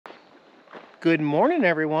Good morning,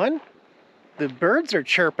 everyone. The birds are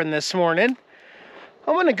chirping this morning.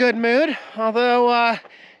 I'm in a good mood, although,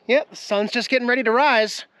 the sun's just getting ready to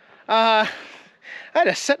rise. I had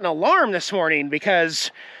to set an alarm this morning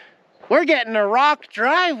because we're getting a rock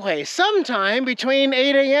driveway sometime between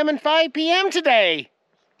 8 a.m. and 5 p.m. today.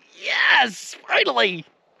 Yes, finally.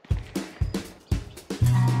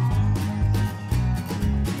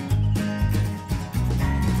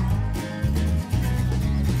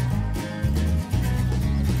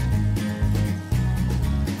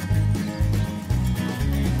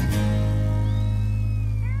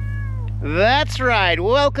 That's right.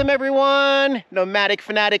 Welcome, everyone. Nomadic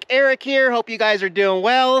Fanatic Eric here. Hope you guys are doing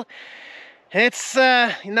well. It's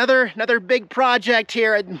another big project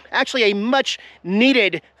here. Actually, a much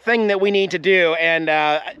needed thing that we need to do. And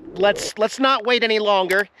let's not wait any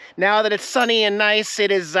longer. Now that it's sunny and nice,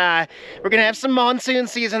 it is. We're gonna have some monsoon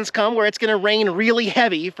seasons come where it's gonna rain really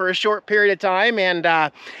heavy for a short period of time. And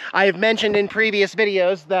I've mentioned in previous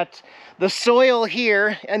videos that the soil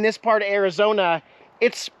here in this part of Arizona,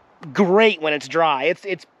 it's great when it's dry.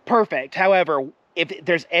 It's perfect. However, if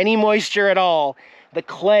there's any moisture at all, the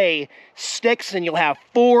clay sticks and you'll have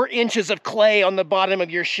 4 inches of clay on the bottom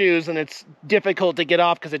of your shoes, and it's difficult to get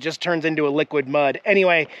off because it just turns into a liquid mud.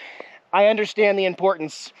 Anyway, I understand the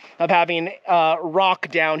importance of having rock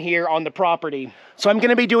down here on the property. So I'm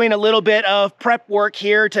going to be doing a little bit of prep work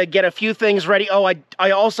here to get a few things ready. Oh,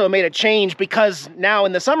 I also made a change because now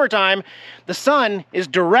in the summertime, the sun is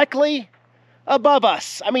directly above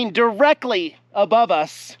us. I mean, directly above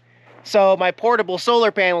us. So my portable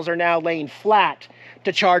solar panels are now laying flat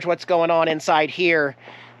to charge what's going on inside here.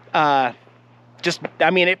 It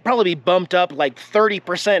probably be bumped up like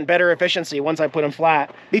 30% better efficiency once I put them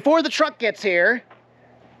flat. Before the truck gets here,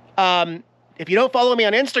 if you don't follow me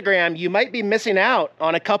on Instagram, you might be missing out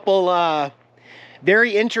on a couple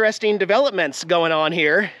very interesting developments going on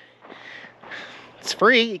here. It's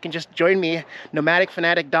free. You can just join me,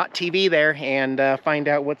 nomadicfanatic.tv there, and find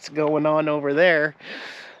out what's going on over there.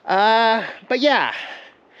 But yeah,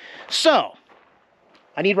 so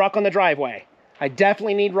I need rock on the driveway. I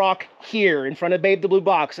definitely need rock here in front of Babe the Blue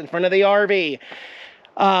Box, in front of the RV.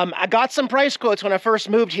 I got some price quotes when I first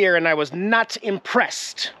moved here, and I was not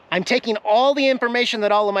impressed. I'm taking all the information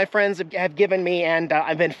that all of my friends have given me, and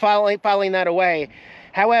I've been filing that away.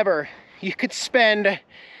 However, you could spend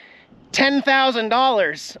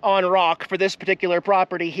 $10,000 on rock for this particular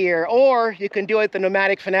property here, or you can do it the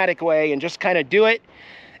Nomadic Fanatic way and just kind of do it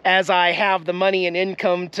as I have the money and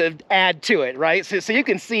income to add to it, right? So you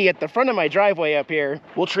can see at the front of my driveway up here,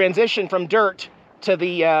 we'll transition from dirt to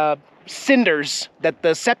the cinders that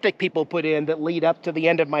the septic people put in that lead up to the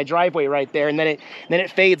end of my driveway right there, and then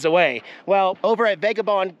it fades away. Well, over at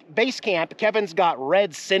Vagabond Base Camp, Kevin's got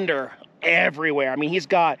red cinder everywhere. I mean, he's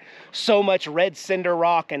got so much red cinder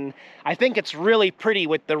rock, and I think it's really pretty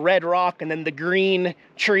with the red rock and then the green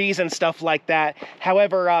trees and stuff like that.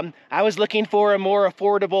 However, I was looking for a more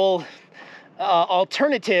affordable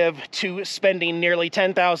alternative to spending nearly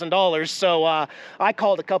 $10,000, so I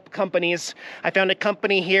called a couple companies. I found a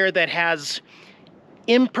company here that has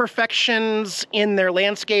imperfections in their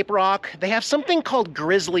landscape rock. They have something called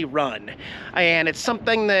Grizzly Run, and it's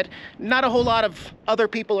something that not a whole lot of other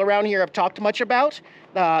people around here have talked much about.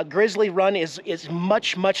 Grizzly Run is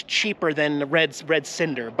much cheaper than the red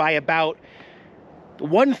cinder by about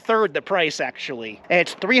 1/3 the price, actually. And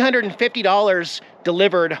it's $350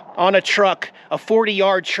 delivered on a truck, a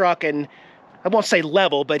 40-yard truck, and I won't say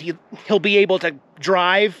level, but he'll be able to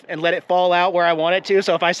drive and let it fall out where I want it to.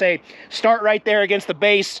 So if I say start right there against the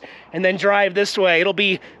base and then drive this way, it'll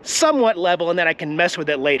be somewhat level, and then I can mess with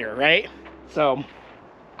it later, right? So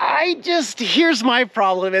here's my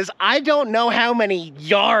problem is I don't know how many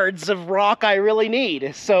yards of rock I really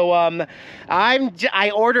need. So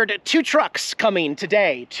I ordered 2 trucks coming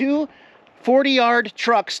today, 2 40-yard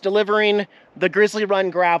trucks delivering the Grizzly Run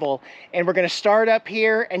gravel, and we're going to start up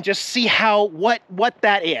here and just see what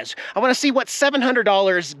that is. I want to see what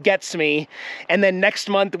 $700 gets me, and then next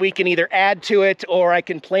month we can either add to it or I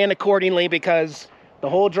can plan accordingly, because the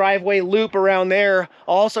whole driveway loop around there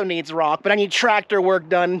also needs rock, but I need tractor work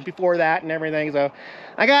done before that and everything. So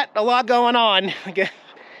I got a lot going on.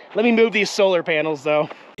 Let me move these solar panels though.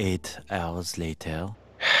 8 hours later.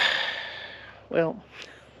 Well,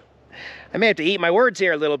 I may have to eat my words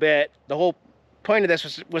here a little bit. The whole point of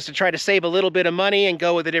this was to try to save a little bit of money and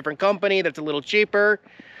go with a different company that's a little cheaper.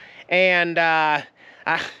 And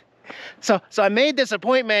so I made this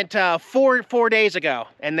appointment 4 days ago,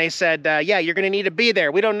 and they said, yeah, you're going to need to be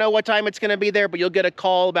there. We don't know what time it's going to be there, but you'll get a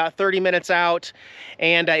call about 30 minutes out,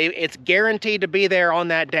 and it's guaranteed to be there on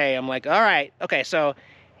that day. I'm like, all right, okay, so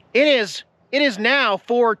it is it is now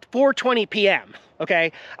 4:20 p.m.,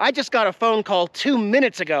 okay? I just got a phone call 2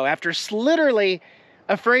 minutes ago after literally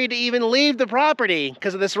afraid to even leave the property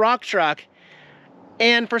because of this rock truck.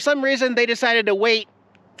 And for some reason, they decided to wait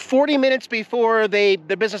 40 minutes before the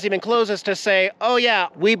business even closes to say, oh yeah,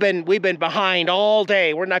 we've been behind all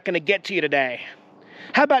day. We're not going to get to you today.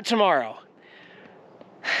 How about tomorrow?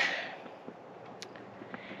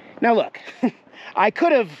 Now look, I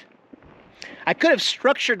could have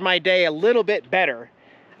structured my day a little bit better.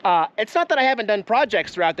 It's not that I haven't done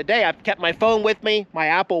projects throughout the day. I've kept my phone with me. My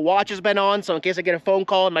Apple Watch has been on, so in case I get a phone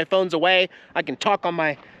call and my phone's away, I can talk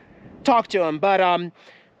to him. But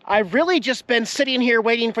I've really just been sitting here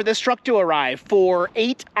waiting for this truck to arrive for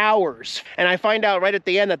 8 hours. And I find out right at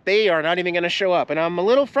the end that they are not even going to show up. And I'm a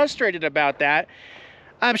little frustrated about that.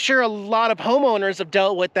 I'm sure a lot of homeowners have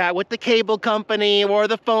dealt with that with the cable company or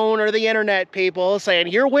the phone or the internet people saying,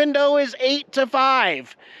 your window is 8 to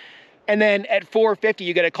 5. And then at 4:50,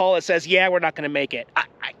 you get a call that says, yeah, we're not going to make it.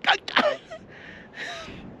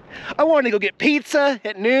 I wanted to go get pizza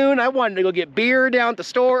at noon. I wanted to go get beer down at the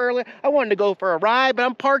store early. I wanted to go for a ride, but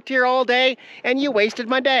I'm parked here all day, and you wasted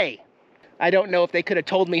my day. I don't know if they could have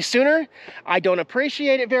told me sooner. I don't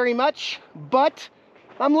appreciate it very much, but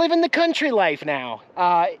I'm living the country life now.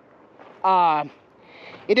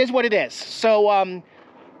 It is what it is. So I'm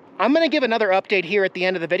going to give another update here at the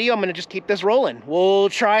end of the video. I'm going to just keep this rolling. We'll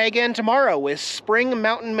try again tomorrow with Spring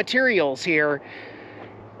Mountain Materials here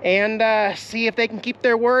and see if they can keep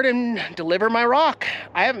their word and deliver my rock.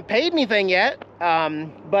 I haven't paid anything yet,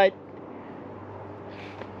 but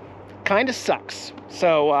kind of sucks.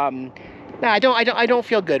 So no, I don't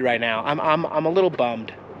feel good right now. I'm a little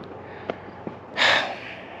bummed.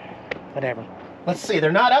 Whatever. Let's see,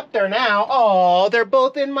 they're not up there now. Oh, they're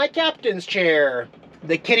both in my captain's chair.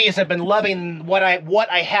 The kitties have been loving what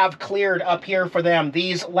I have cleared up here for them.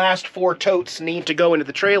 These last 4 totes need to go into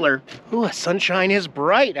the trailer. Ooh, sunshine is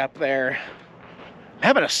bright up there. I'm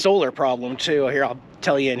having a solar problem too. Here, I'll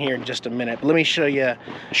tell you in here in just a minute. But let me show you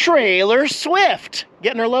Trailer Swift.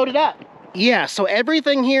 Getting her loaded up. Yeah, so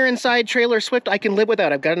everything here inside Trailer Swift I can live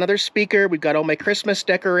without. I've got another speaker. We've got all my Christmas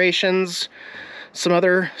decorations. Some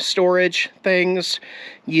other storage things,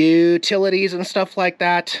 utilities and stuff like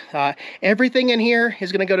that. Everything in here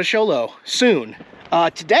is gonna go to Sholo soon.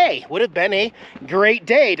 Today would have been a great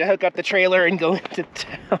day to hook up the trailer and go into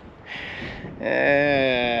town.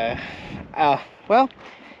 Well,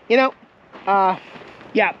 you know,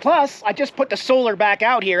 yeah, plus I just put the solar back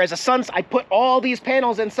out here as I put all these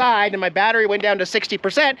panels inside and my battery went down to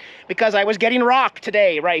 60% because I was getting rock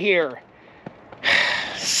today right here.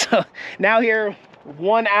 So now here,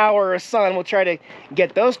 1 hour of sun, we'll try to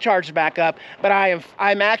get those charged back up. But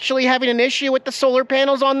I'm actually having an issue with the solar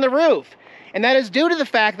panels on the roof. And that is due to the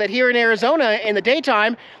fact that here in Arizona, in the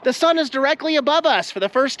daytime, the sun is directly above us for the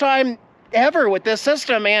first time ever with this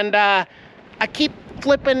system. And I keep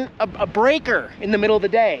flipping a breaker in the middle of the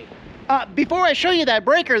day. Before I show you that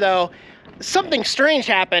breaker, though, something strange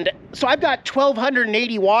happened. So I've got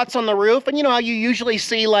 1,280 watts on the roof. And you know how you usually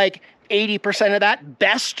see like 80% of that,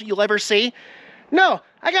 best you'll ever see? No,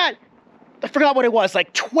 I forgot what it was,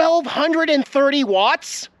 like 1,230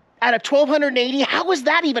 watts out of 1,280. How is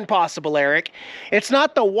that even possible, Eric? It's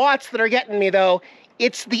not the watts that are getting me, though.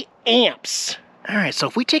 It's the amps. All right, so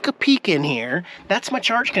if we take a peek in here, that's my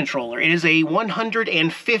charge controller. It is a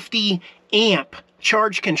 150 amp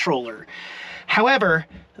charge controller. However,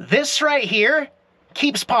 this right here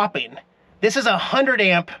keeps popping. This is a 100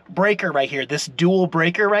 amp breaker right here, this dual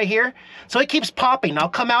breaker right here. So it keeps popping. I'll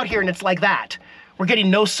come out here and it's like that. We're getting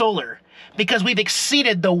no solar because we've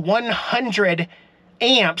exceeded the 100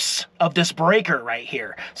 amps of this breaker right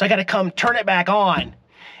here. So I got to come turn it back on.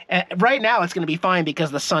 Right now it's going to be fine because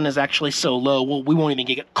the sun is actually so low. Well, we won't even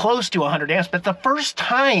get close to 100 amps. But the first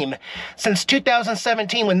time since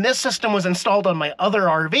 2017 when this system was installed on my other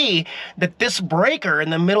RV that this breaker in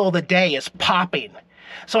the middle of the day is popping.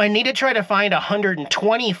 So I need to try to find a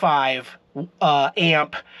 125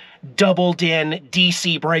 amp doubled in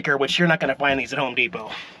DC breaker, which you're not going to find these at Home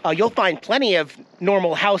Depot. You'll find plenty of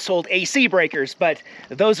normal household AC breakers, but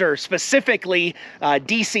those are specifically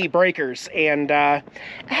DC breakers. And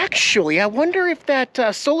actually, I wonder if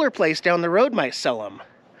that solar place down the road might sell them.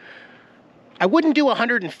 I wouldn't do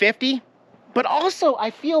 150, but also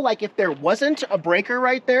I feel like if there wasn't a breaker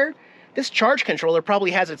right there, this charge controller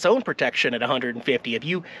probably has its own protection at 150. If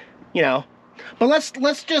you know, but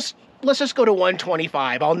let's just go to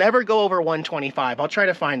 125. I'll never go over 125. I'll try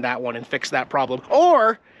to find that one and fix that problem.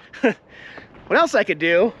 Or what else I could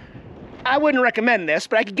do? I wouldn't recommend this,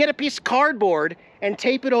 but I could get a piece of cardboard and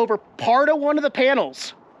tape it over part of one of the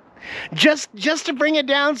panels. just to bring it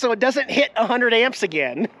down so it doesn't hit 100 amps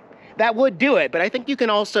again. That would do it, but I think you can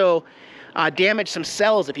also damage some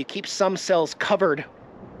cells if you keep some cells covered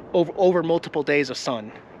over multiple days of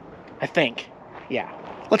sun. I think. Yeah.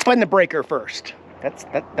 Let's find the breaker first.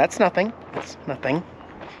 That's nothing. That's nothing.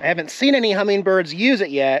 I haven't seen any hummingbirds use it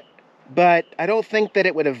yet, but I don't think that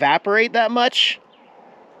it would evaporate that much.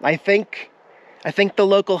 I think the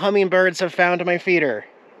local hummingbirds have found my feeder.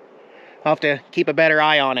 I'll have to keep a better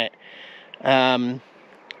eye on it.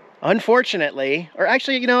 Unfortunately, or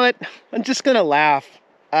actually, you know what? I'm just gonna laugh.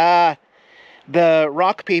 The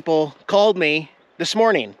rock people called me this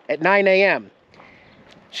morning at 9 a.m.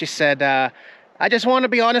 She said, I just want to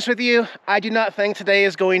be honest with you. I do not think today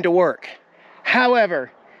is going to work.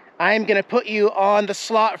 However, I'm going to put you on the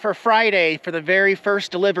slot for Friday for the very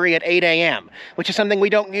first delivery at 8 a.m., which is something we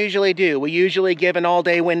don't usually do. We usually give an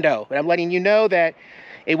all-day window. But I'm letting you know that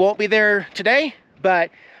it won't be there today, but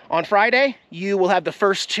on Friday, you will have the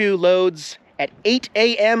first 2 loads at 8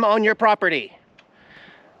 a.m. on your property.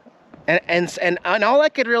 And all I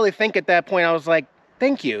could really think at that point, I was like,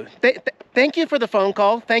 thank you. Thank you for the phone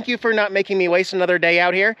call. Thank you for not making me waste another day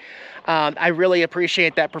out here. I really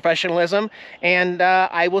appreciate that professionalism. And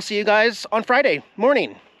I will see you guys on Friday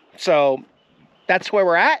morning. So that's where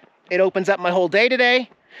we're at. It opens up my whole day today.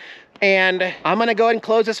 And I'm going to go ahead and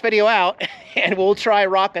close this video out. And we'll try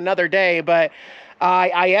rock another day. But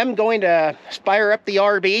I am going to fire up the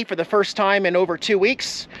RV for the first time in over 2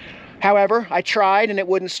 weeks. However, I tried and it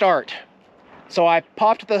wouldn't start. So I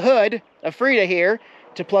popped the hood of Freeda here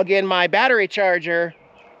to plug in my battery charger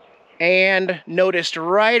and noticed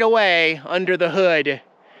right away under the hood,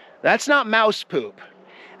 that's not mouse poop,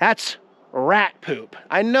 that's rat poop.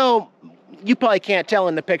 I know you probably can't tell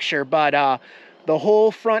in the picture, but the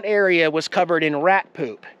whole front area was covered in rat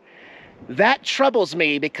poop. That troubles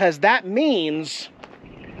me because that means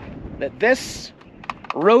that this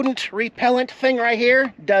rodent repellent thing right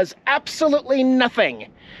here does absolutely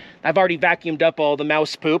nothing. I've already vacuumed up all the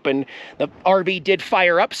mouse poop and the RV did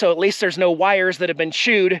fire up, so at least there's no wires that have been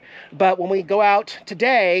chewed. But when we go out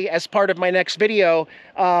today, as part of my next video,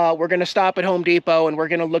 we're gonna stop at Home Depot and we're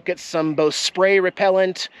gonna look at some both spray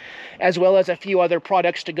repellent as well as a few other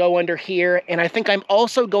products to go under here. And I think I'm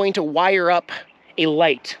also going to wire up a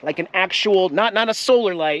light, like an actual, not a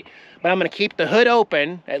solar light, but I'm gonna keep the hood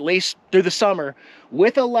open, at least through the summer,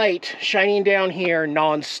 with a light shining down here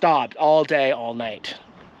non-stop, all day, all night.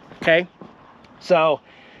 Okay, so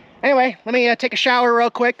anyway, let me take a shower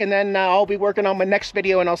real quick and then I'll be working on my next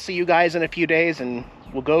video and I'll see you guys in a few days and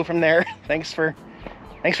we'll go from there. Thanks for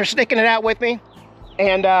sticking it out with me.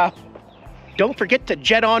 And don't forget to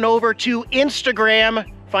jet on over to Instagram.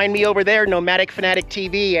 Find me over there, Nomadic Fanatic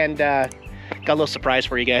TV, and got a little surprise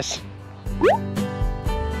for you guys.